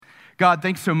God,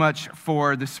 thanks so much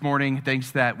for this morning.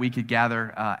 Thanks that we could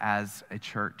gather as a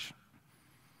church.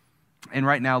 And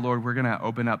right now, Lord, we're going to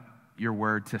open up your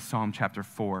word to Psalm chapter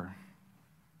 4.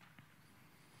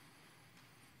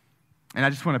 And I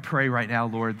just want to pray right now,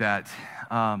 Lord, that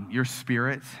your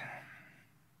Spirit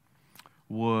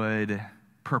would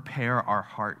prepare our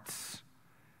hearts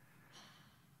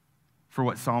for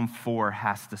what Psalm 4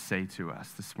 has to say to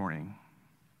us this morning.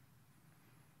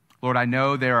 Lord, I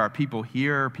know there are people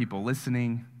here, people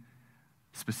listening.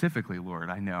 Specifically, Lord,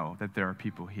 I know that there are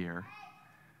people here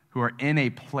who are in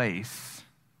a place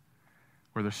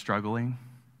where they're struggling.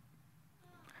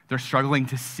 They're struggling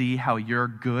to see how you're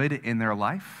good in their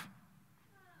life.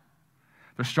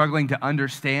 They're struggling to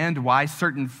understand why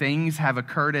certain things have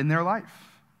occurred in their life.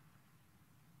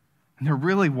 And they're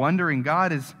really wondering,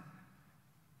 God, is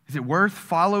it worth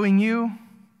following you?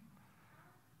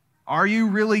 Are you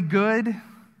really good?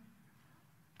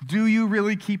 Do you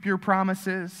really keep your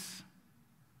promises?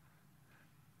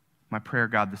 My prayer,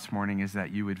 God, this morning is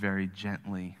that you would very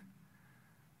gently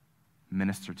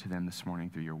minister to them this morning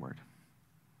through your word.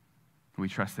 We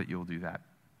trust that you'll do that.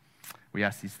 We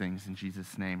ask these things in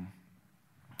Jesus' name.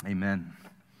 Amen.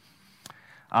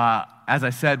 As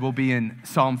I said, we'll be in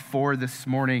Psalm 4 this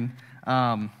morning.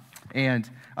 On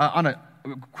a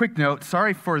quick note,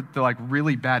 sorry for the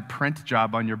really bad print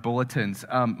job on your bulletins.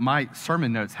 My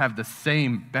sermon notes have the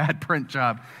same bad print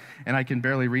job, and I can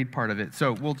barely read part of it.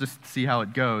 So we'll just see how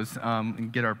it goes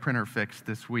and get our printer fixed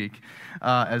this week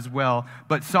as well.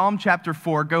 But Psalm chapter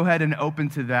 4, go ahead and open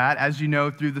to that. As you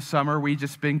know, through the summer, we've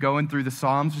just been going through the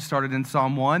Psalms. We started in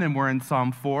Psalm 1, and we're in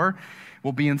Psalm 4.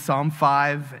 We'll be in Psalm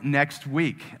 5 next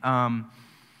week.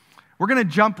 We're going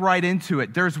to jump right into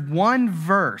it. There's one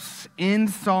verse in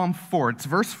Psalm 4. It's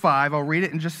verse 5. I'll read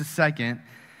it in just a second.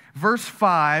 Verse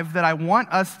 5 that I want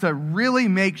us to really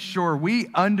make sure we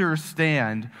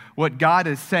understand what God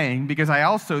is saying, because I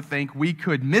also think we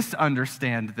could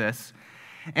misunderstand this.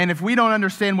 And if we don't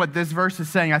understand what this verse is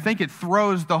saying, I think it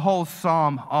throws the whole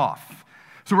psalm off.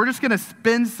 So we're just going to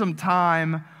spend some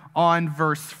time on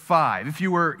verse 5. If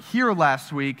you were here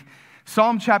last week,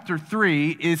 Psalm chapter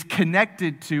 3 is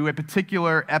connected to a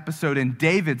particular episode in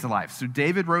David's life. So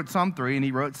David wrote Psalm 3 and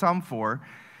he wrote Psalm 4.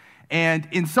 And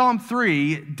in Psalm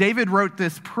 3, David wrote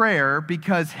this prayer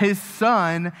because his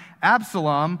son,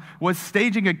 Absalom, was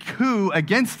staging a coup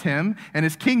against him and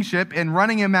his kingship and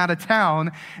running him out of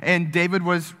town. And David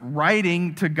was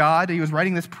writing to God. He was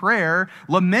writing this prayer,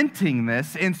 lamenting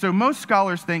this. And so most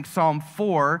scholars think Psalm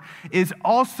 4 is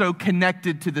also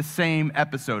connected to the same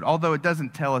episode, although it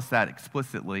doesn't tell us that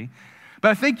explicitly. But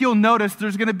I think you'll notice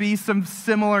there's going to be some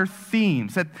similar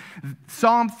themes. That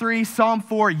Psalm 3, Psalm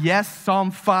 4, yes, Psalm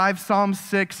 5, Psalm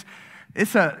 6.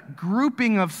 It's a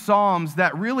grouping of psalms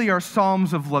that really are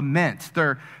psalms of lament.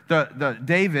 They're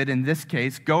David, in this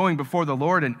case, going before the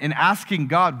Lord and asking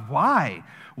God, why?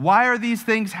 Why are these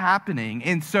things happening?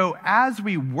 And so as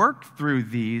we work through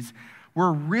these,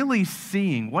 we're really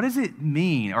seeing what does it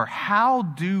mean, or how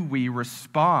do we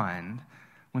respond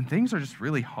when things are just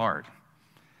really hard?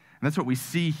 And that's what we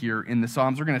see here in the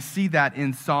Psalms. We're going to see that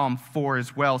in Psalm 4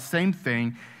 as well. Same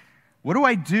thing. What do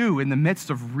I do in the midst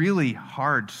of really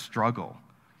hard struggle?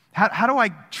 How do I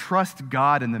trust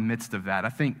God in the midst of that? I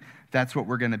think that's what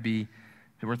we're going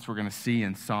to see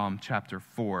in Psalm chapter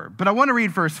 4. But I want to read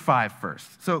verse 5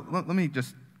 first. So let me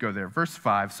just go there. Verse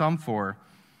 5, Psalm 4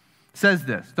 says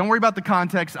this. Don't worry about the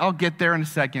context. I'll get there in a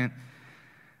second.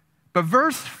 But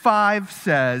verse 5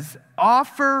 says,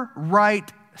 offer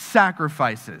right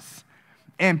sacrifices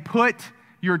and put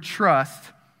your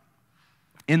trust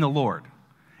in the Lord.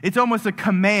 It's almost a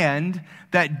command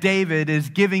that David is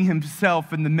giving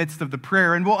himself in the midst of the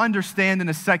prayer, and we'll understand in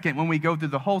a second when we go through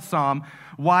the whole psalm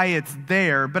why it's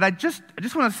there. But I just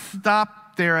want to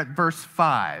stop there at verse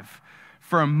 5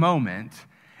 for a moment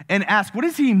and ask, what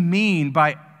does he mean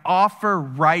by offer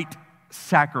right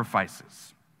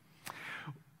sacrifices?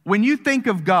 When you think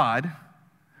of God,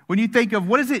 when you think of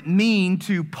what does it mean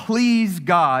to please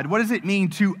God, what does it mean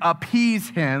to appease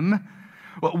him,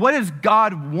 what does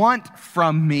God want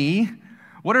from me,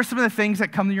 what are some of the things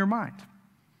that come to your mind?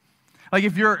 Like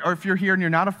if you're here and you're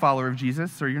not a follower of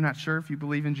Jesus, or you're not sure if you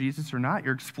believe in Jesus or not,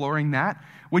 you're exploring that.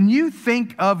 When you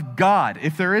think of God,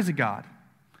 if there is a God,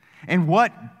 and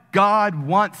what God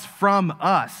wants from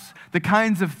us, the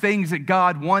kinds of things that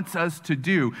God wants us to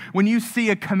do. When you see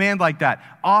a command like that,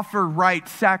 offer right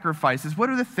sacrifices, what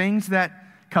are the things that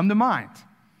come to mind?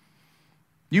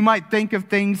 You might think of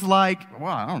things like,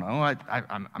 well, I don't know,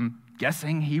 I'm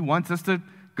guessing he wants us to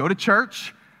go to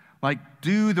church, like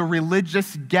do the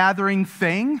religious gathering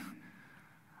thing.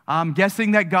 I'm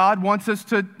guessing that God wants us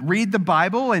to read the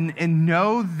Bible and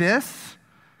know this.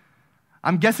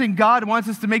 I'm guessing God wants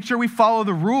us to make sure we follow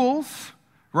the rules,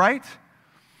 right?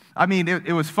 I mean,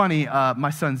 it was funny. My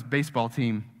son's baseball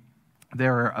team,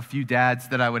 there are a few dads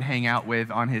that I would hang out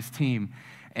with on his team,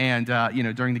 and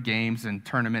during the games and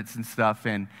tournaments and stuff.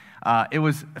 And it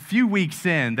was a few weeks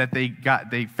in that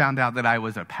they found out that I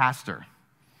was a pastor,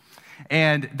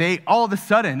 and they all of a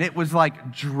sudden it was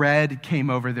like dread came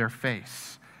over their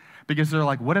face because they're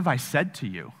like, "What have I said to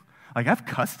you? Like, I've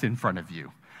cussed in front of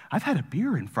you. I've had a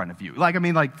beer in front of you."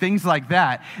 Like things like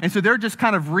that. And so they're just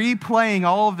kind of replaying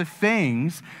all of the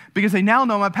things because they now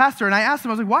know my pastor. And I asked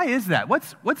them, I was like, why is that?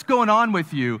 What's going on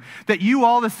with you that you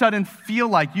all of a sudden feel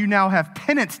like you now have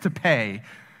penance to pay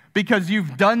because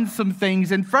you've done some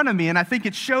things in front of me? And I think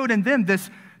it showed in them this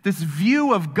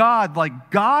view of God,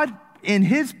 like God in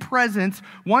his presence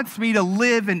wants me to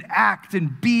live and act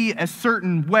and be a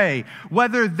certain way,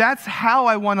 whether that's how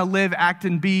I want to live, act,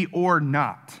 and be or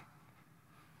not.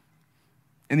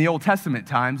 In the Old Testament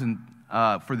times, and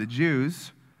for the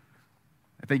Jews,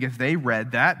 I think if they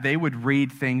read that, they would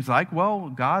read things like, well,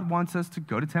 God wants us to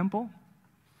go to temple.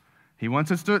 He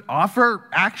wants us to offer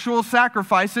actual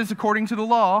sacrifices according to the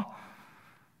law.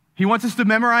 He wants us to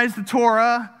memorize the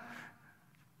Torah,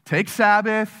 take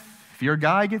Sabbath. If you're a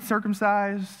guy, get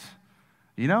circumcised.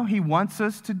 He wants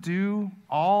us to do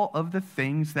all of the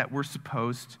things that we're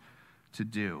supposed to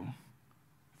do.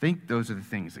 I think those are the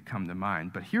things that come to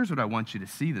mind. But here's what I want you to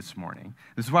see this morning.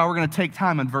 This is why we're going to take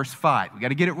time on verse 5. We got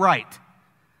to get it right.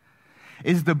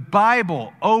 Is the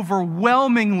Bible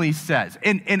overwhelmingly says,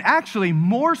 and actually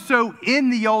more so in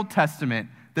the Old Testament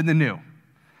than the New.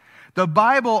 The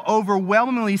Bible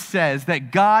overwhelmingly says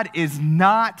that God is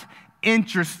not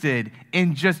interested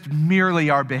in just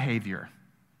merely our behavior.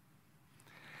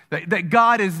 That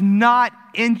God is not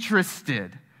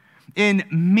interested in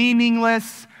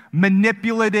meaningless,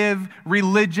 manipulative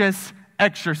religious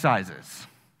exercises.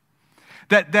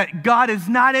 That God is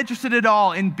not interested at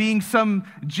all in being some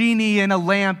genie in a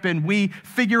lamp and we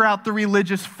figure out the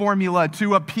religious formula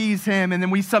to appease him and then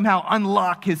we somehow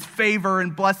unlock his favor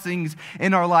and blessings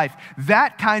in our life.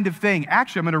 That kind of thing,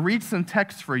 actually, I'm going to read some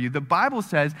text for you. The Bible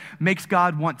says makes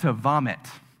God want to vomit.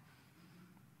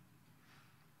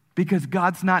 Because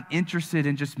God's not interested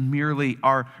in just merely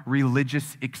our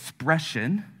religious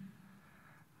expression.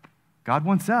 God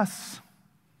wants us.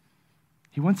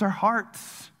 He wants our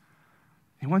hearts.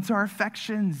 He wants our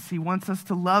affections. He wants us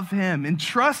to love him and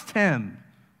trust him,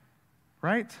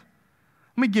 right?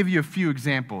 Let me give you a few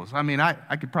examples. I mean, I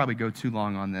could probably go too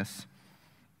long on this.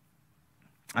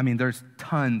 I mean, there's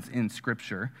tons in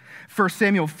Scripture. 1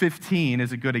 Samuel 15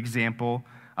 is a good example.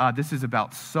 This is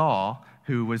about Saul,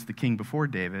 who was the king before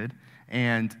David.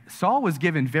 And Saul was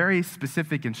given very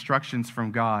specific instructions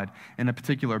from God in a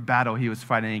particular battle he was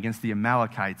fighting against the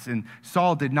Amalekites. And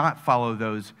Saul did not follow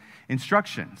those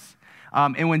instructions.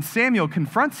 And when Samuel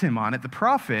confronts him on it, the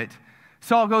prophet,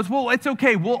 Saul goes, well, it's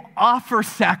okay. We'll offer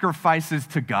sacrifices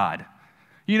to God.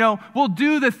 We'll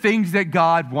do the things that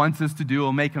God wants us to do.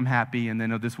 We'll make him happy, and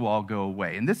then this will all go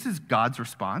away. And this is God's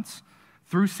response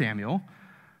through Samuel.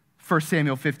 1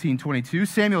 Samuel 15:22,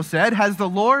 Samuel said, has the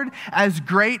Lord as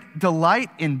great delight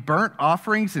in burnt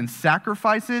offerings and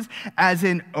sacrifices as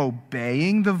in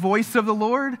obeying the voice of the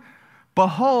Lord?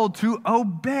 Behold, to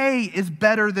obey is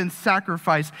better than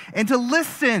sacrifice, and to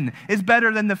listen is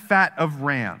better than the fat of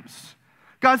rams.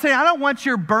 God's saying, I don't want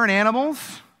your burnt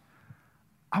animals.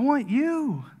 I want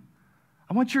you.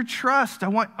 I want your trust. I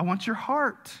want your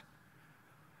heart.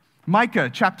 Micah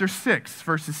chapter 6,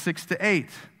 verses 6-8.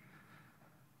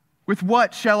 With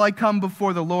what shall I come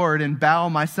before the Lord and bow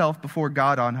myself before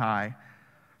God on high?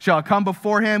 Shall I come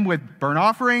before him with burnt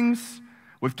offerings,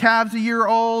 with calves a year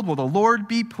old? Will the Lord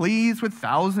be pleased with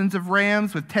thousands of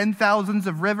rams, with 10,000s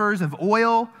of rivers of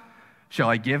oil? Shall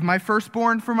I give my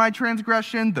firstborn for my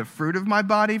transgression, the fruit of my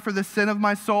body for the sin of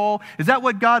my soul? Is that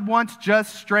what God wants?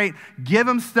 Just straight, give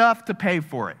him stuff to pay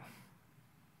for it.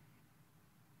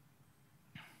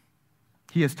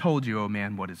 He has told you, O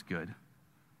man, what is good.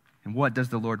 And what does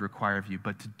the Lord require of you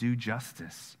but to do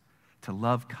justice, to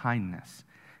love kindness,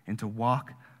 and to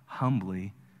walk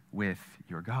humbly with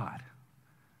your God?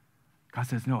 God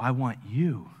says, no, I want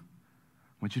you.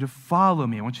 I want you to follow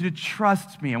me. I want you to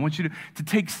trust me. I want you to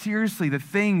take seriously the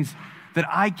things that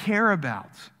I care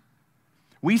about.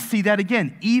 We see that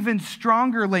again, even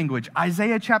stronger language,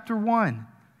 Isaiah chapter 1,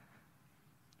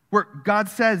 where God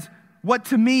says, what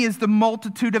to me is the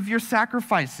multitude of your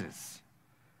sacrifices?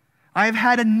 I have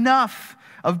had enough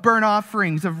of burnt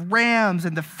offerings, of rams,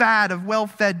 and the fat of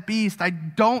well-fed beasts. I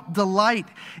don't delight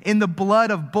in the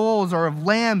blood of bulls or of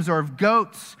lambs or of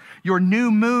goats. Your new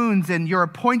moons and your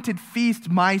appointed feast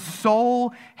my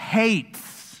soul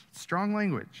hates. Strong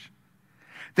language.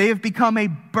 They have become a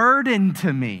burden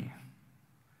to me.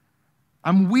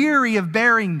 I'm weary of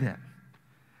bearing them.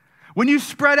 When you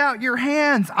spread out your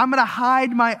hands, I'm going to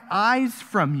hide my eyes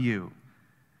from you.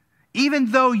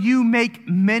 Even though you make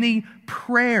many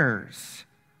prayers,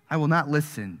 I will not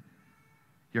listen.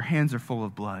 Your hands are full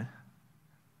of blood.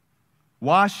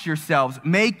 Wash yourselves,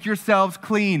 make yourselves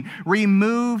clean.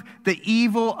 Remove the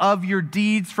evil of your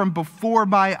deeds from before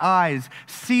my eyes.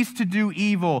 Cease to do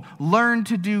evil. Learn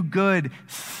to do good.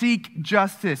 Seek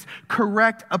justice.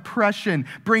 Correct oppression.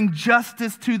 Bring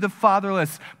justice to the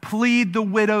fatherless. Plead the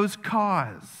widow's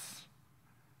cause.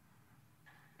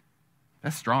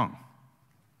 That's strong.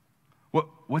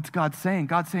 What's God saying?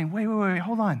 God's saying, wait,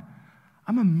 hold on.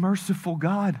 I'm a merciful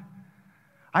God.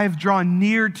 I have drawn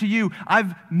near to you.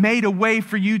 I've made a way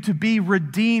for you to be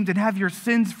redeemed and have your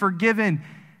sins forgiven.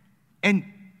 And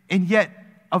yet,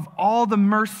 of all the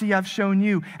mercy I've shown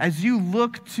you, as you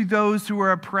look to those who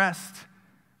are oppressed,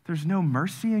 there's no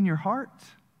mercy in your heart.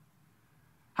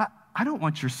 I don't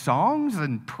want your songs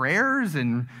and prayers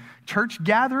and church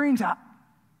gatherings.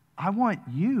 I want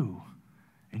you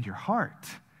and your heart.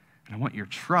 And I want your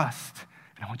trust.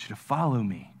 And I want you to follow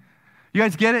me. You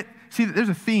guys get it? See, there's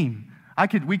a theme.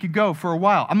 We could go for a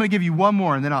while. I'm going to give you one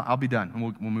more, and then I'll be done, and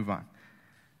we'll move on.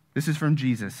 This is from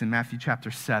Jesus in Matthew chapter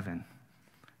 7,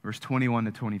 verse 21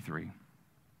 to 23.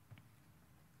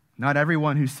 Not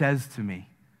everyone who says to me,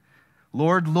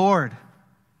 Lord, Lord,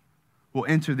 will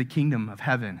enter the kingdom of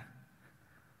heaven,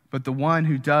 but the one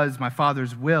who does my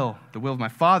Father's will, the will of my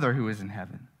Father who is in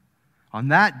heaven. On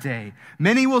that day,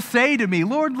 many will say to me,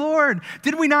 Lord, Lord,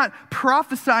 did we not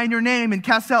prophesy in your name and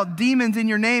cast out demons in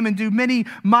your name and do many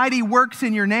mighty works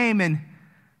in your name? And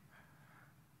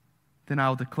then I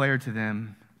will declare to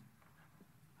them,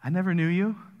 I never knew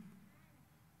you.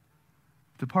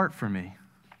 Depart from me,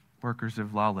 workers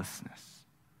of lawlessness.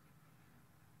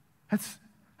 That's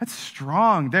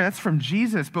strong. That's from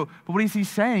Jesus. But what is he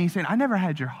saying? He's saying, I never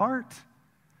had your heart.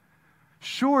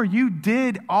 Sure, you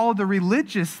did all the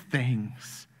religious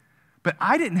things, but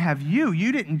I didn't have you.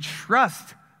 You didn't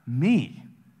trust me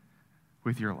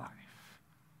with your life.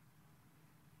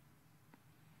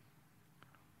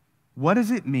 What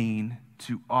does it mean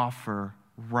to offer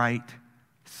right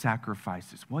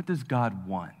sacrifices? What does God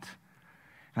want?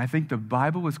 And I think the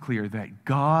Bible is clear that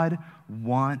God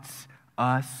wants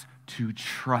us to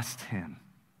trust him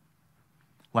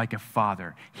like a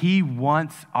father. He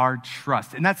wants our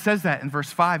trust. And that says that in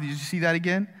verse 5. Did you see that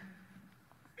again?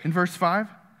 In verse 5,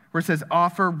 where it says,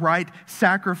 offer right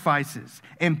sacrifices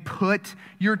and put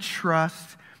your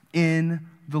trust in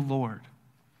the Lord.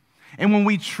 And when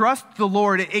we trust the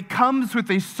Lord, it comes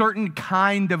with a certain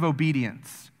kind of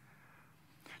obedience.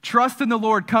 Trust in the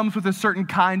Lord comes with a certain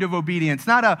kind of obedience,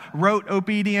 not a rote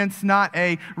obedience, not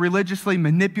a religiously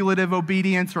manipulative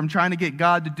obedience from trying to get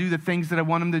God to do the things that I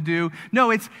want him to do. No,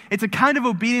 it's a kind of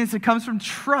obedience that comes from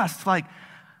trust. Like,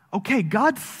 okay,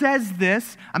 God says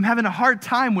this. I'm having a hard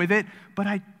time with it, but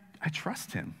I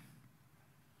trust him.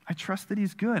 I trust that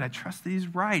he's good. I trust that he's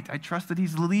right. I trust that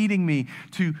he's leading me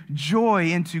to joy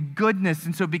and to goodness.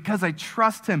 And so because I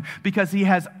trust him, because he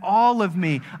has all of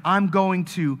me, I'm going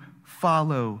to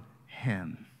follow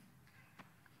him.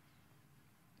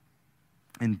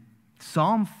 And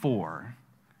Psalm 4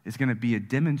 is going to be a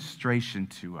demonstration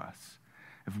to us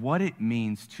of what it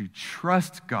means to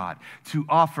trust God, to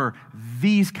offer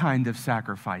these kind of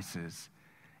sacrifices,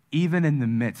 even in the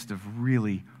midst of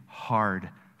really hard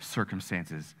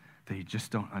circumstances that you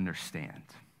just don't understand.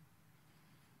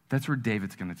 That's where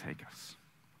David's going to take us.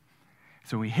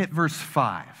 So we hit verse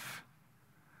 5.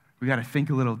 We got to think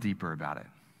a little deeper about it.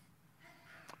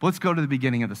 But let's go to the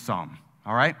beginning of the psalm,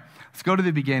 all right? Let's go to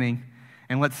the beginning,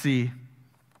 and let's see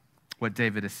what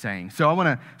David is saying. So I want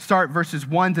to start verses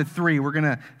 1 to 3. We're going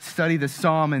to study the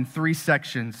psalm in 3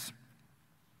 sections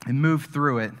and move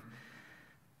through it.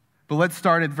 But let's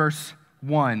start at verse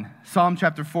 1. Psalm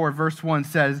chapter 4, verse 1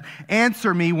 says,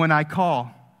 answer me when I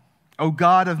call, O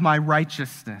God of my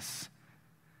righteousness.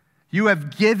 You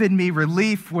have given me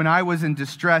relief when I was in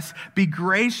distress. Be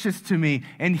gracious to me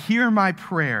and hear my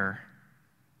prayer.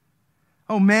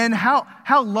 Oh man,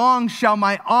 how long shall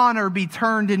my honor be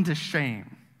turned into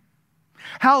shame?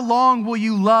 How long will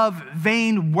you love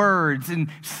vain words and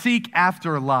seek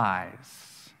after lies?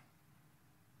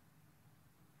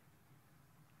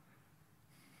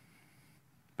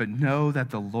 But know that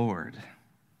the Lord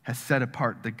has set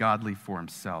apart the godly for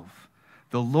himself.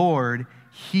 The Lord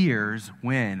hears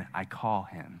when I call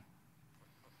him.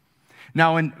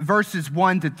 Now, in verses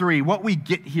 1-3, what we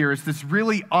get here is this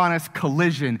really honest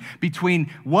collision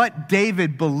between what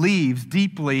David believes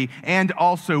deeply and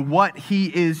also what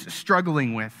he is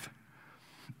struggling with.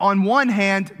 On one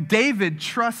hand, David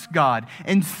trusts God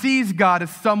and sees God as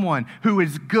someone who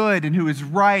is good and who is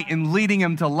right and leading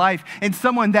him to life, and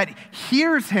someone that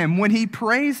hears him when he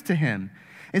prays to him.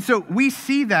 And so we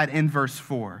see that in verse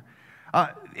 4.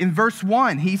 In verse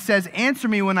 1, he says, "Answer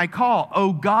me when I call,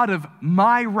 O God of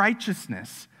my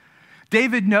righteousness."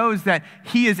 David knows that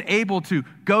he is able to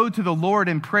go to the Lord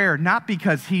in prayer, not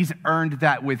because he's earned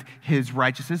that with his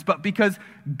righteousness, but because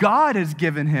God has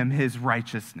given him his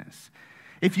righteousness.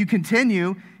 If you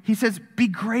continue, he says, "Be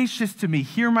gracious to me,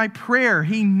 hear my prayer."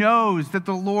 He knows that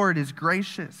the Lord is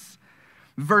gracious.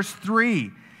 Verse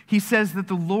 3, he says that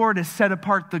the Lord has set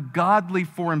apart the godly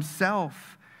for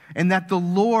himself, and that the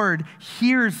Lord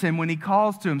hears him when he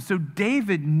calls to him. So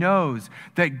David knows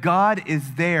that God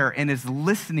is there and is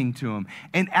listening to him.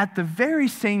 And at the very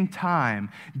same time,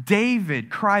 David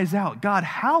cries out, "God,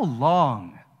 how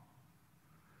long?"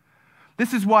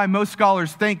 This is why most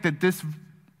scholars think that this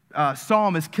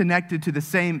psalm is connected to the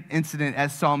same incident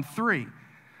as Psalm 3,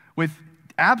 with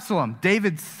Absalom,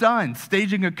 David's son,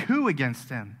 staging a coup against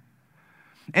him.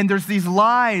 And there's these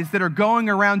lies that are going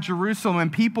around Jerusalem,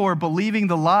 and people are believing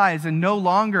the lies and no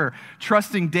longer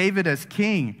trusting David as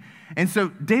king. And so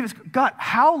David's, "God,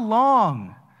 how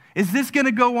long is this going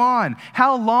to go on?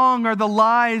 How long are the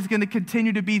lies going to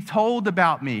continue to be told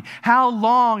about me? How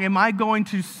long am I going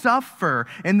to suffer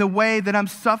in the way that I'm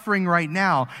suffering right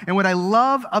now?" And what I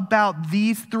love about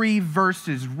these 3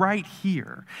 verses right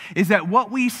here is that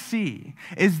what we see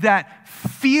is that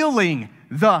feeling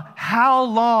the how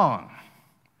long,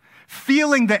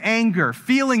 feeling the anger,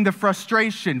 feeling the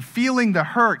frustration, feeling the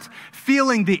hurt,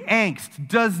 feeling the angst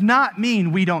does not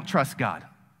mean we don't trust God.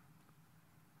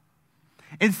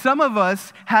 And some of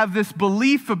us have this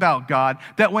belief about God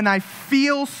that when I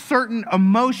feel certain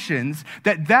emotions,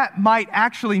 that might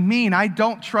actually mean I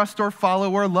don't trust or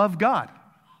follow or love God.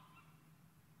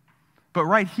 But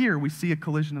right here, we see a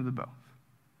collision of the both.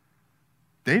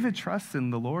 David trusts in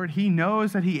the Lord. He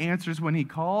knows that he answers when he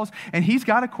calls, and he's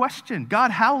got a question. "God,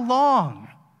 how long?"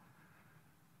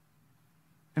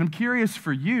 And I'm curious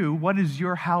for you, what is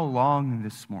your how long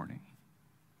this morning?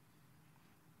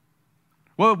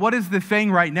 Well, what is the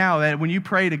thing right now that when you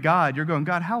pray to God, you're going,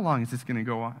 "God, how long is this going to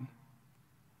go on?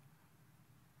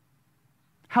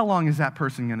 How long is that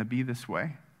person going to be this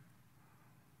way?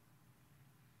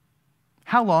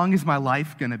 How long is my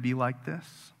life going to be like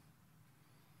this?"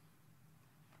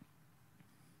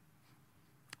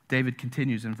 David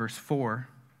continues in verse 4.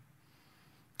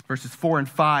 Verses 4 and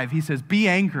 5, he says, "Be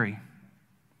angry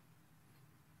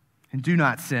and do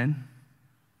not sin.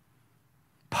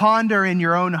 Ponder in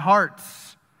your own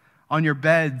hearts on your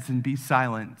beds and be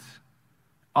silent.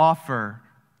 Offer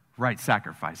right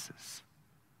sacrifices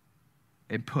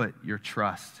and put your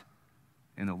trust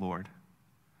in the Lord."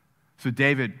 So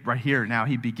David, right here, now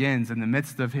he begins in the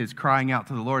midst of his crying out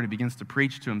to the Lord, he begins to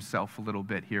preach to himself a little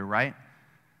bit here, right?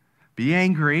 Be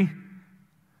angry,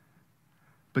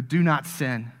 but do not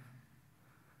sin.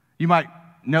 You might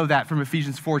know that from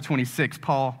Ephesians 4:26.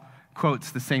 Paul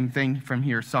quotes the same thing from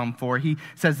here, Psalm 4. He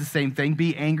says the same thing,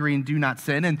 be angry and do not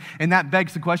sin. And that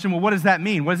begs the question, well, what does that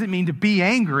mean? What does it mean to be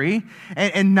angry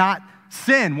and not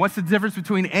sin? What's the difference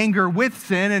between anger with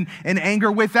sin and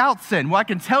anger without sin? Well, I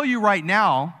can tell you right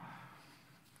now,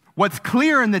 what's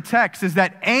clear in the text is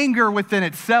that anger within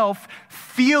itself,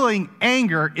 feeling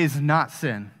anger, is not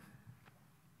sin.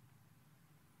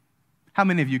 How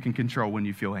many of you can control when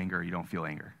you feel anger or you don't feel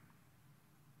anger?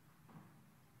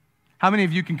 How many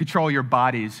of you can control your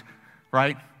bodies,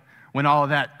 right? When all of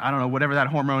that, I don't know, whatever that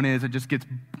hormone is, it just gets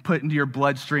put into your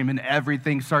bloodstream and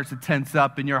everything starts to tense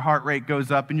up and your heart rate goes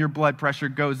up and your blood pressure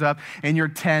goes up and you're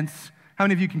tense. How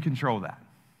many of you can control that?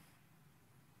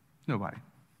 Nobody.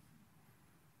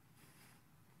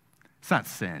 It's not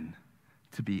sin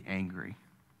to be angry.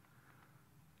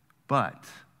 But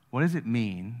what does it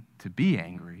mean to be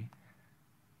angry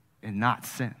and not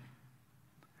sin?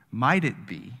 Might it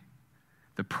be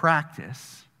the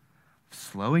practice of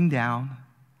slowing down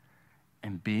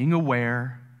and being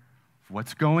aware of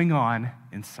what's going on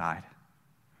inside?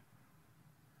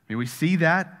 I mean, we see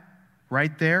that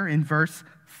right there in verse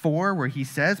 4 where he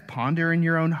says, "Ponder in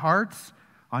your own hearts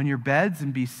on your beds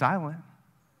and be silent."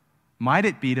 Might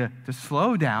it be to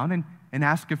slow down and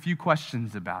ask a few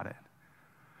questions about it?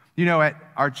 You know, at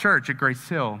our church at Grace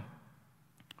Hill,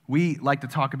 we like to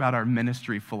talk about our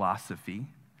ministry philosophy.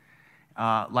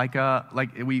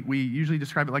 We usually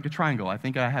describe it like a triangle. I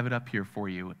think I have it up here for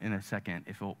you in a second,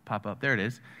 if it'll pop up. There it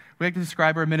is. We like to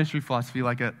describe our ministry philosophy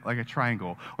like a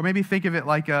triangle. Or maybe think of it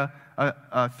like a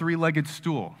three-legged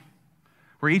stool,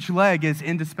 where each leg is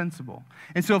indispensable.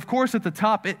 And so, of course, at the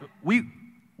top, we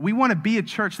want to be a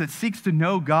church that seeks to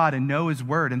know God and know His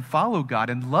Word and follow God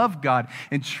and love God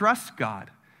and trust God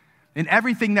in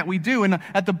everything that we do. And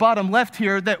at the bottom left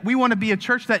here, that we want to be a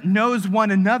church that knows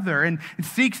one another and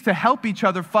seeks to help each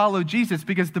other follow Jesus,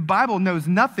 because the Bible knows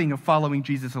nothing of following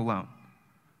Jesus alone.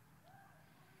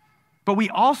 But we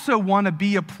also want to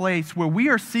be a place where we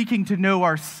are seeking to know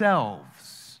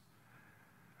ourselves,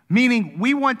 meaning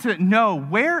we want to know,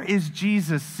 where is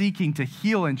Jesus seeking to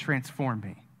heal and transform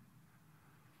me?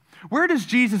 Where does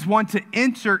Jesus want to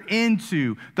enter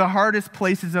into the hardest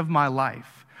places of my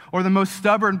life, or the most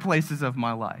stubborn places of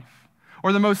my life,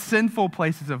 or the most sinful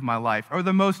places of my life, or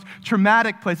the most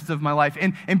traumatic places of my life,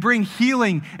 and bring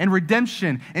healing and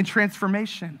redemption and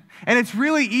transformation? And it's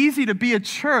really easy to be a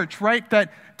church, right,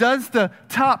 that does the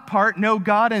top part, know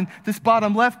God, and this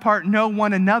bottom left part, know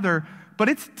one another. But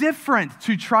it's different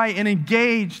to try and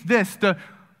engage this.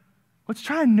 Let's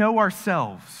try and know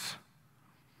ourselves.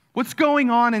 What's going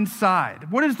on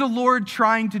inside? What is the Lord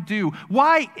trying to do?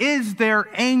 Why is there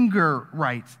anger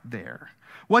right there?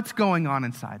 What's going on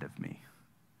inside of me?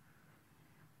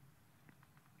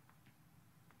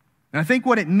 And I think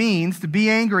what it means to be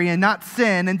angry and not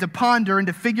sin, and to ponder and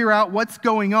to figure out what's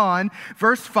going on,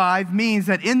 verse 5 means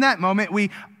that in that moment we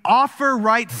offer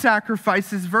right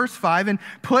sacrifices, verse 5, and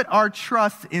put our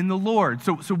trust in the Lord.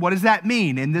 So what does that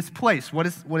mean in this place? What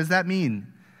does that mean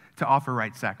to offer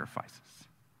right sacrifices?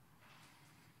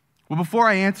 Well, before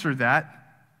I answer that,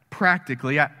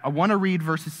 practically, I want to read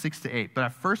verses 6 to 8, but I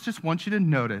first just want you to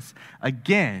notice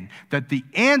again that the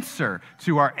answer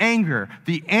to our anger,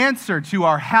 the answer to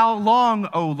our how long,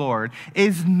 O Lord,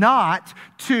 is not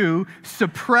to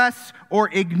suppress or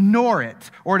ignore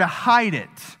it or to hide it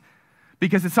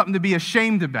because it's something to be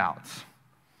ashamed about.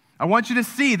 I want you to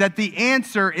see that the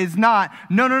answer is not,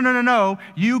 no,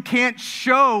 you can't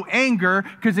show anger,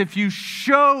 because if you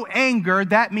show anger,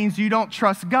 that means you don't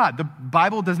trust God. The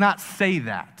Bible does not say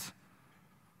that.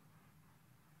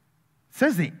 It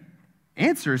says the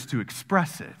answer is to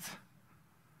express it.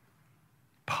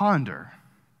 Ponder.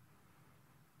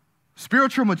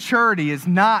 Spiritual maturity is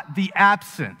not the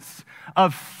absence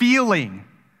of feeling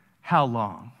how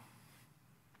long.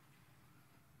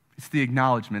 It's the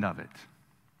acknowledgement of it.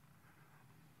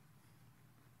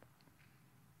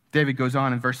 David goes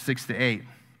on in verse 6 to 8.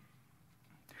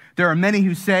 There are many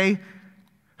who say,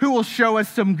 who will show us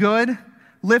some good?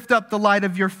 Lift up the light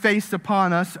of your face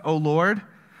upon us, O Lord.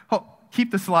 Oh, keep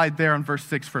the slide there on verse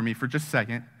 6 for me for just a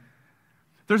second.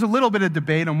 There's a little bit of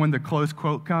debate on when the close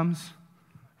quote comes,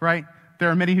 right? There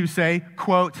are many who say,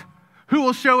 quote, who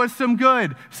will show us some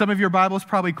good? Some of your Bibles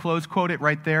probably close quote it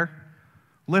right there.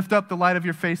 Lift up the light of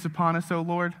your face upon us, O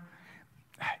Lord.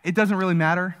 It doesn't really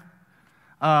matter.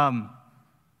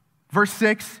 Verse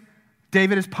 6,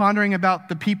 David is pondering about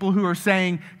the people who are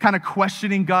saying, kind of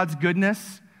questioning God's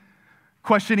goodness,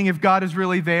 questioning if God is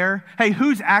really there. Hey,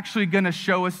 who's actually going to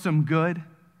show us some good?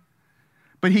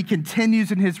 But he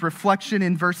continues in his reflection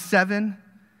in verse 7,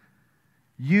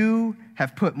 you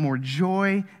have put more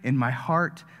joy in my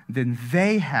heart than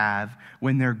they have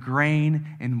when their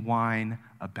grain and wine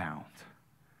abound.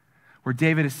 Where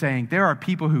David is saying, there are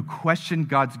people who question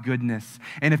God's goodness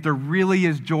and if there really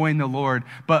is joy in the Lord,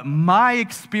 but my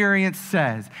experience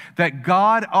says that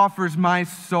God offers my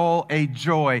soul a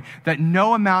joy that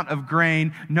no amount of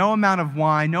grain, no amount of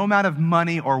wine, no amount of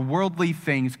money or worldly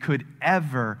things could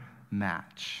ever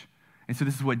match. And so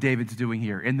this is what David's doing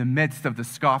here. In the midst of the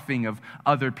scoffing of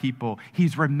other people,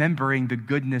 he's remembering the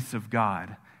goodness of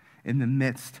God in the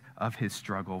midst of his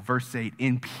struggle. Verse 8,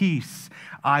 in peace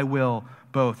I will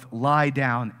both lie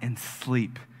down and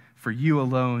sleep, for you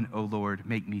alone, O Lord,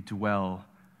 make me dwell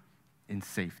in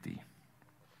safety.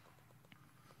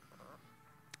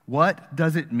 What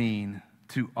does it mean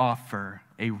to offer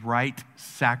a right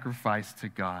sacrifice to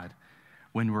God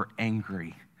when we're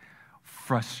angry,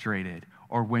 frustrated,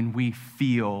 or when we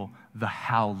feel the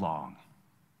how long?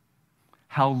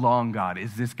 How long, God,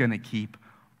 is this going to keep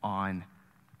on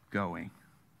going?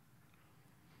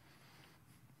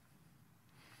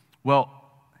 Well,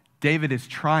 David is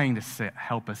trying to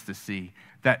help us to see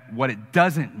that what it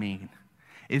doesn't mean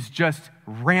is just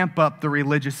ramp up the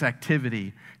religious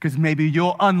activity because maybe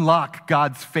you'll unlock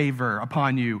God's favor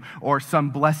upon you or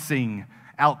some blessing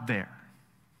out there.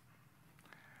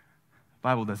 The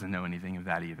Bible doesn't know anything of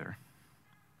that either.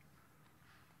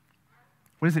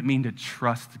 What does it mean to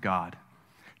trust God?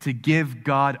 to give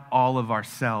God all of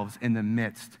ourselves in the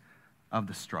midst of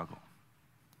the struggle.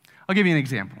 I'll give you an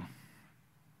example.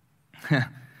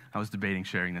 I was debating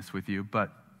sharing this with you,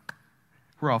 but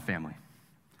we're all family.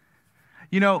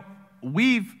 You know,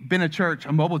 we've been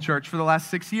a mobile church for the last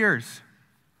 6 years.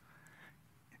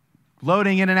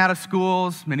 Loading in and out of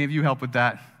schools, many of you help with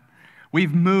that.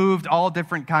 We've moved all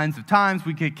different kinds of times.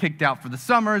 We get kicked out for the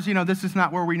summers. You know, this is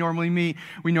not where we normally meet.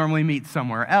 We normally meet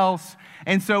somewhere else.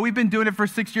 And so we've been doing it for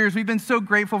 6 years. We've been so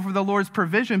grateful for the Lord's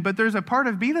provision, but there's a part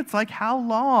of me that's like, how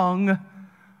long,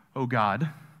 oh God,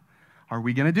 are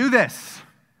we going to do this?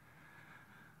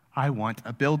 I want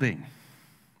a building.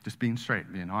 Just being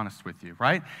straight, being honest with you,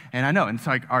 right? And I know, and it's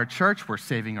like our church, we're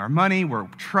saving our money, we're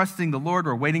trusting the Lord,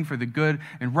 we're waiting for the good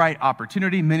and right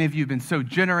opportunity. Many of you have been so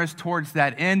generous towards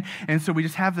that end. And so we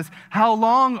just have this, how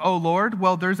long, oh Lord?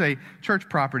 Well, there's a church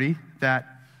property that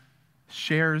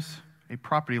shares a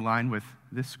property line with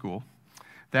this school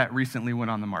that recently went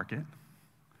on the market.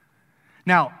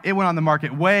 Now, it went on the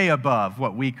market way above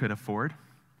what we could afford,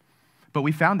 but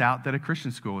we found out that a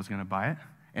Christian school was going to buy it,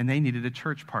 and they needed a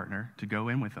church partner to go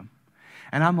in with them.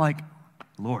 And I'm like,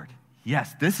 Lord,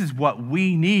 yes, this is what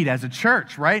we need as a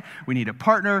church, right? We need a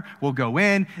partner. We'll go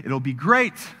in. It'll be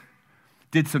great.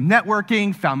 Did some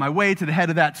networking, found my way to the head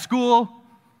of that school.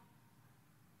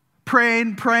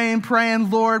 Praying,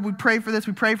 Lord, we pray for this.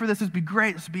 This would be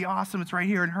great. This would be awesome. It's right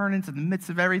here in Herndon. It's in the midst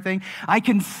of everything. I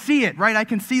can see it, right? I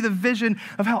can see the vision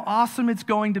of how awesome it's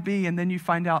going to be. And then you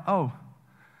find out, oh,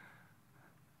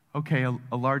 okay,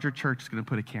 a larger church is going to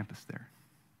put a campus there.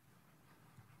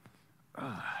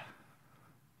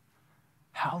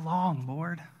 How long,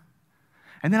 Lord?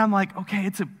 And then I'm like, okay,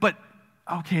 it's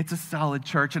a solid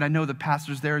church, and I know the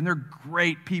pastors there, and they're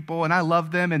great people, and I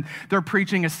love them, and they're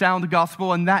preaching a sound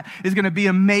gospel, and that is going to be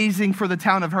amazing for the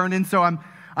town of Herndon. So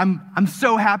I'm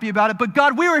so happy about it. But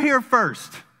God, we were here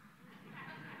first.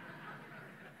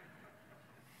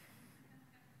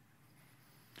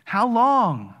 How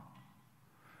long?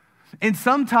 And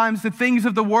sometimes the things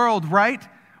of the world, right,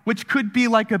 which could be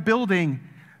like a building,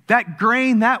 that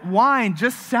grain, that wine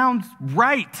just sounds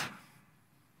right.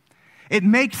 It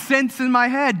makes sense in my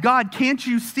head. God, can't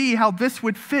you see how this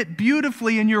would fit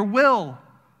beautifully in your will?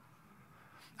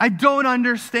 I don't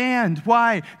understand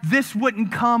why this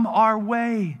wouldn't come our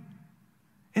way.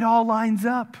 It all lines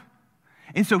up.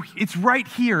 And so it's right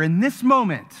here in this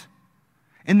moment,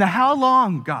 in the how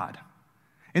long, God,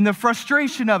 in the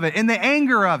frustration of it, in the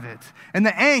anger of it, and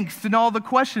the angst and all the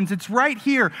questions. It's right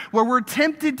here where we're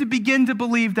tempted to begin to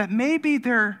believe that maybe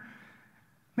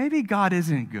God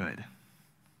isn't good.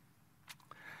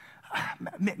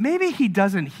 Maybe he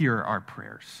doesn't hear our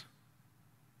prayers.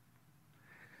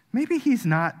 Maybe he's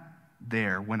not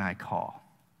there when I call.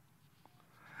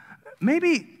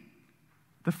 Maybe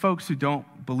the folks who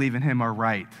don't believe in him are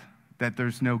right, that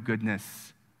there's no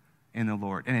goodness in the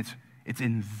Lord. And it's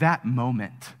in that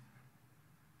moment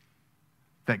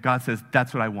that God says,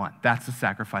 that's what I want. That's the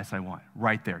sacrifice I want.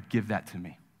 Right there. Give that to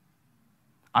me.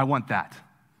 I want that.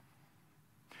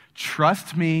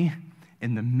 Trust me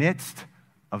in the midst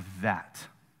of that.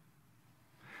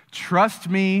 Trust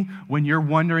me when you're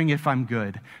wondering if I'm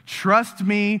good. Trust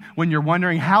me when you're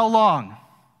wondering how long.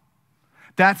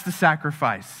 That's the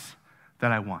sacrifice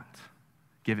that I want.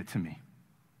 Give it to me.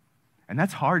 And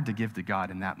that's hard to give to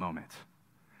God in that moment.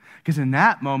 Because in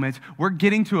that moment, we're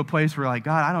getting to a place where like,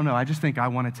 God, I don't know, I just think I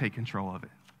want to take control of it.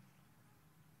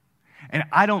 And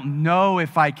I don't know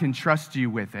if I can trust you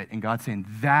with it. And God's saying,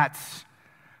 that's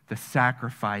the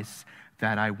sacrifice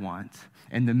that I want.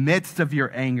 In the midst of your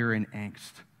anger and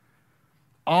angst,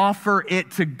 offer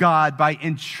it to God by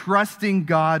entrusting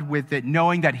God with it,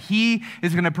 knowing that he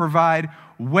is going to provide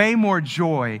way more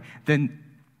joy than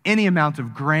any amount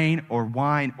of grain or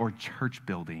wine or church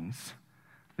buildings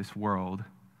this world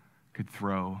could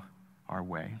throw our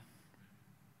way.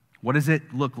 What does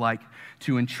it look like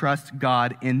to entrust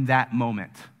God in that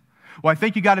moment? Well, I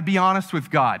think you got to be honest with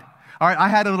God. All right, I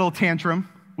had a little tantrum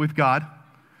with God,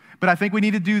 but I think we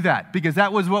need to do that because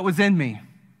that was what was in me.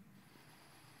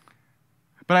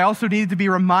 But I also needed to be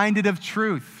reminded of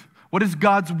truth. What does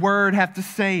God's word have to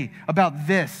say about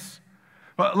this?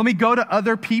 Well, let me go to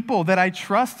other people that I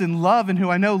trust and love and who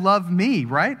I know love me,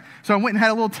 right? So I went and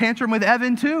had a little tantrum with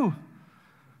Evan too.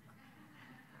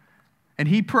 And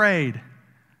he prayed,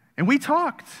 and we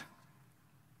talked.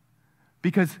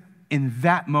 Because in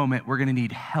that moment, we're going to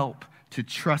need help to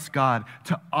trust God,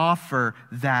 to offer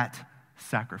that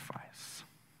sacrifice.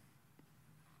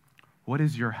 What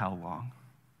is your how long?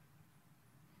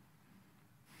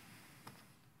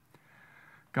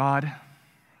 God,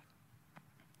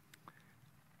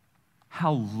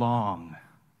 how long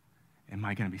am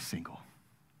I going to be single?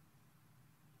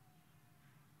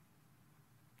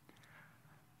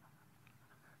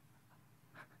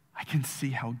 I can see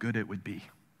how good it would be.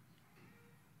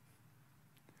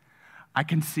 I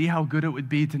can see how good it would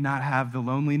be to not have the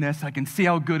loneliness. I can see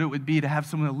how good it would be to have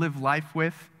someone to live life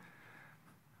with.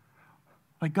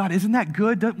 Like, God, isn't that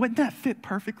good? Wouldn't that fit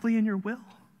perfectly in your will?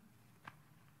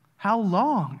 How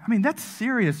long? I mean, that's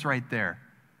serious right there.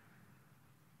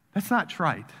 That's not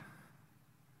trite.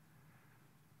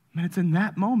 I mean, it's in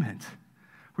that moment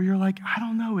where you're like, I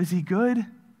don't know, is he good?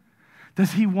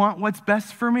 Does he want what's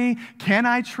best for me? Can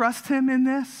I trust him in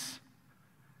this?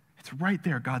 It's right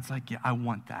there. God's like, yeah, I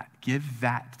want that. Give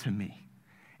that to me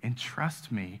and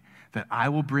trust me that I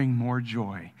will bring more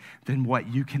joy than what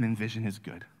you can envision is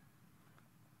good.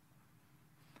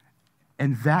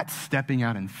 And that's stepping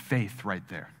out in faith right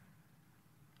there.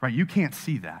 Right? You can't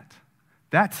see that.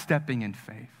 That's stepping in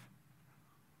faith.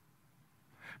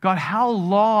 God, how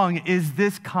long is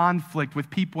this conflict with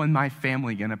people in my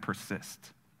family going to persist?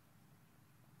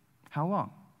 How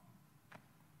long?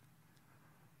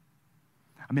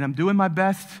 I mean, I'm doing my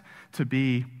best to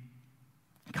be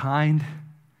kind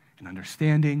and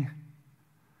understanding,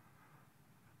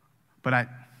 but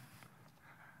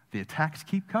the attacks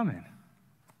keep coming.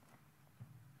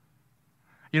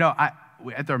 You know,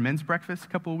 at our men's breakfast a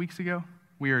couple of weeks ago,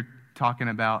 we were talking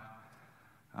about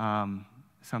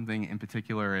something in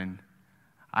particular, and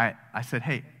I said,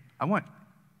 hey, I want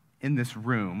in this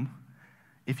room,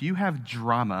 if you have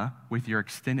drama with your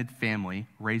extended family,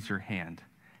 raise your hand.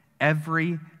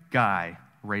 Every guy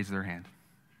raised their hand.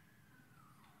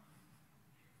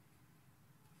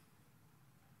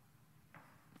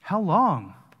 How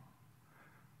long?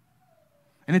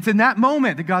 And it's in that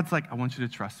moment that God's like, I want you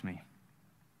to trust me.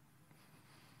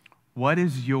 What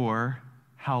is your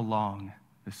how long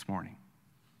this morning?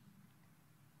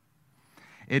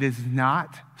 It is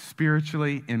not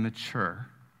spiritually immature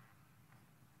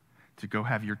to go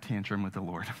have your tantrum with the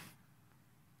Lord.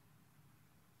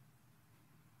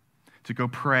 To go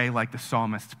pray like the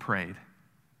psalmist prayed.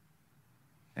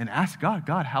 And ask God,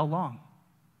 how long?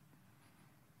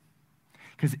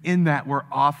 Because in that we're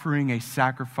offering a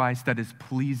sacrifice that is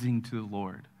pleasing to the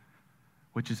Lord,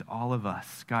 which is all of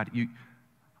us. God,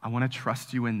 I want to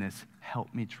trust you in this.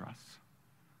 Help me trust.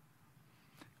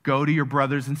 Go to your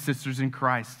brothers and sisters in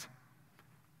Christ.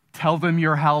 Tell them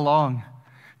your how long.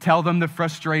 Tell them the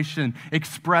frustration.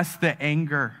 Express the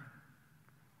anger.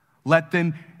 Let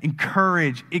them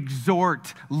encourage,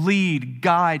 exhort, lead,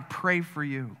 guide, pray for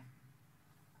you.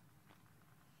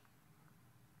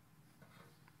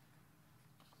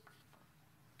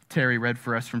 Terry read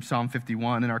for us from Psalm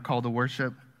 51 in our call to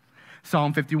worship.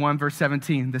 Psalm 51, verse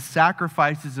 17, the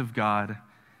sacrifices of God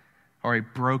are a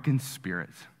broken spirit,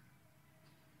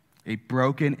 a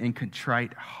broken and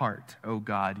contrite heart, O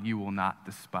God, you will not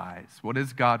despise. What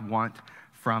does God want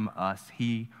from us?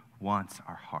 He wants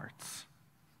our hearts.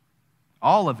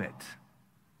 All of it,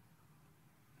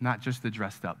 not just the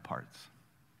dressed up parts.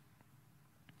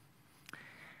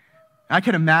 I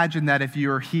can imagine that if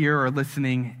you're here or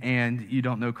listening and you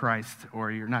don't know Christ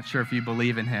or you're not sure if you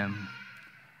believe in him,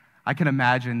 I can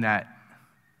imagine that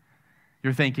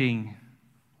you're thinking,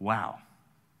 wow,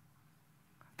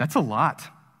 that's a lot.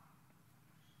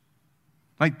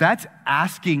 Like, that's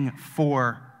asking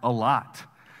for a lot.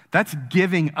 That's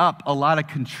giving up a lot of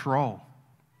control.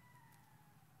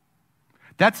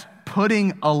 That's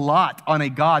putting a lot on a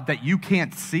God that you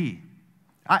can't see.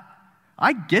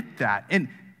 I get that. And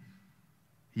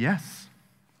yes,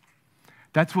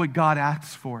 that's what God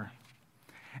asks for.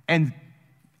 And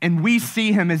we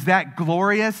see him as that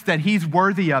glorious that he's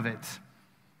worthy of it.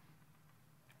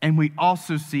 And we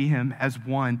also see him as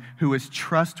one who is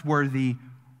trustworthy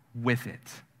with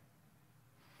it.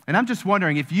 And I'm just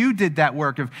wondering, if you did that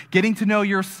work of getting to know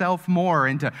yourself more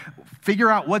and to figure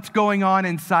out what's going on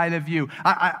inside of you,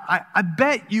 I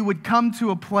bet you would come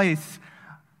to a place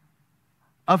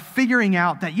of figuring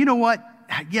out that, you know what?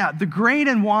 Yeah, the grain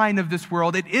and wine of this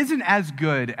world, it isn't as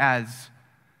good as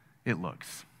it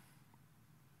looks.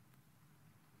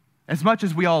 As much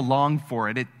as we all long for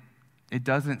it, it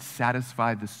doesn't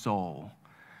satisfy the soul,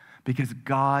 because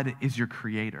God is your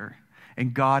creator.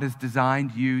 And God has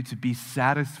designed you to be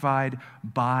satisfied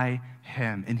by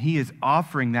him. And he is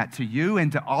offering that to you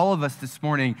and to all of us this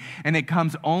morning. And it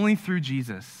comes only through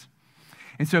Jesus.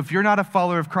 And so if you're not a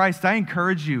follower of Christ, I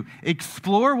encourage you,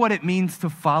 explore what it means to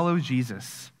follow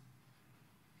Jesus.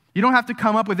 You don't have to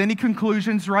come up with any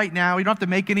conclusions right now. You don't have to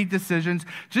make any decisions.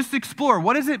 Just explore.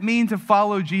 What does it mean to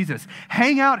follow Jesus?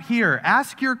 Hang out here.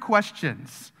 Ask your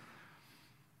questions.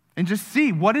 And just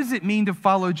see, what does it mean to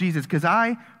follow Jesus? Because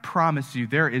I promise you,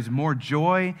 there is more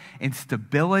joy and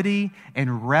stability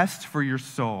and rest for your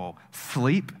soul,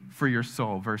 sleep for your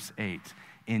soul, verse 8,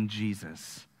 in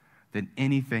Jesus, than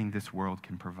anything this world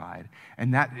can provide.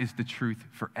 And that is the truth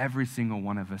for every single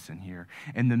one of us in here.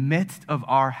 In the midst of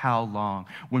our how long,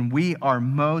 when we are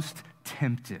most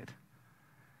tempted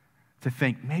to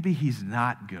think, maybe he's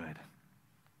not good,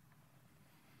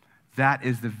 that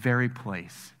is the very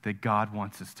place that God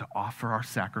wants us to offer our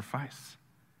sacrifice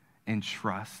and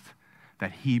trust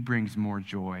that he brings more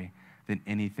joy than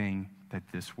anything that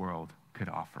this world could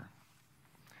offer.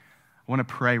 I want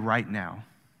to pray right now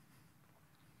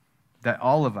that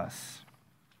all of us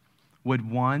would,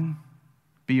 one,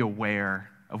 be aware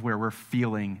of where we're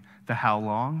feeling the how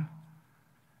long,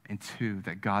 and two,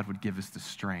 that God would give us the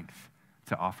strength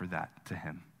to offer that to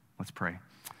him. Let's pray.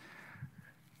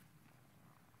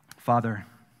 Father,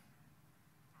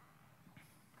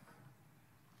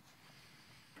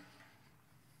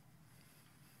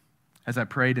 as I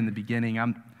prayed in the beginning,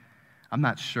 I'm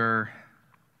not sure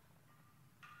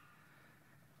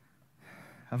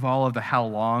of all of the how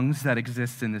longs that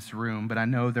exist in this room, but I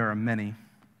know there are many.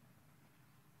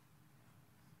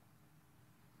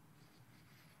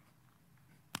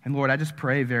 And Lord, I just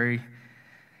pray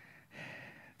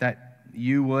that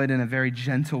you would, in a very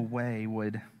gentle way,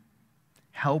 would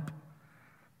help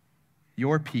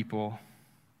your people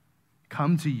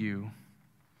come to you,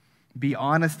 be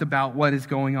honest about what is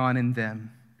going on in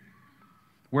them,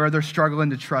 where they're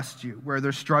struggling to trust you, where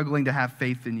they're struggling to have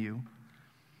faith in you.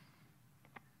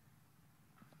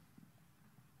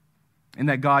 And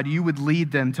that, God, you would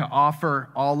lead them to offer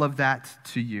all of that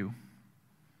to you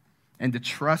and to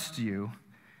trust you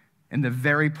in the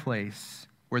very place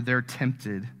where they're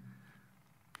tempted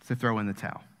to throw in the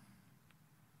towel.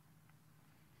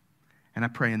 And I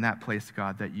pray in that place,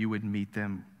 God, that you would meet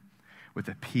them with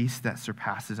a peace that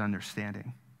surpasses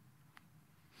understanding.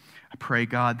 I pray,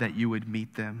 God, that you would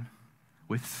meet them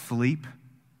with sleep,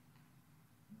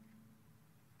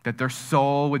 that their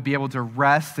soul would be able to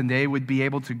rest and they would be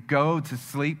able to go to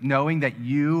sleep knowing that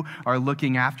you are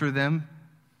looking after them.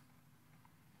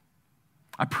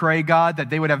 I pray, God, that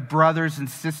they would have brothers and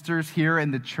sisters here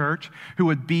in the church who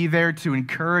would be there to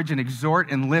encourage and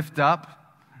exhort and lift up.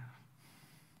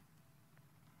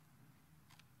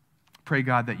 Pray,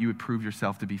 God, that you would prove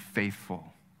yourself to be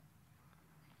faithful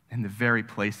in the very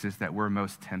places that we're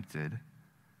most tempted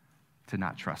to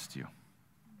not trust you.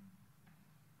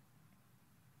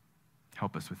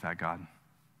 Help us with that, God.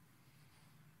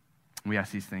 We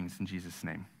ask these things in Jesus'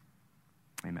 name.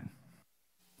 Amen.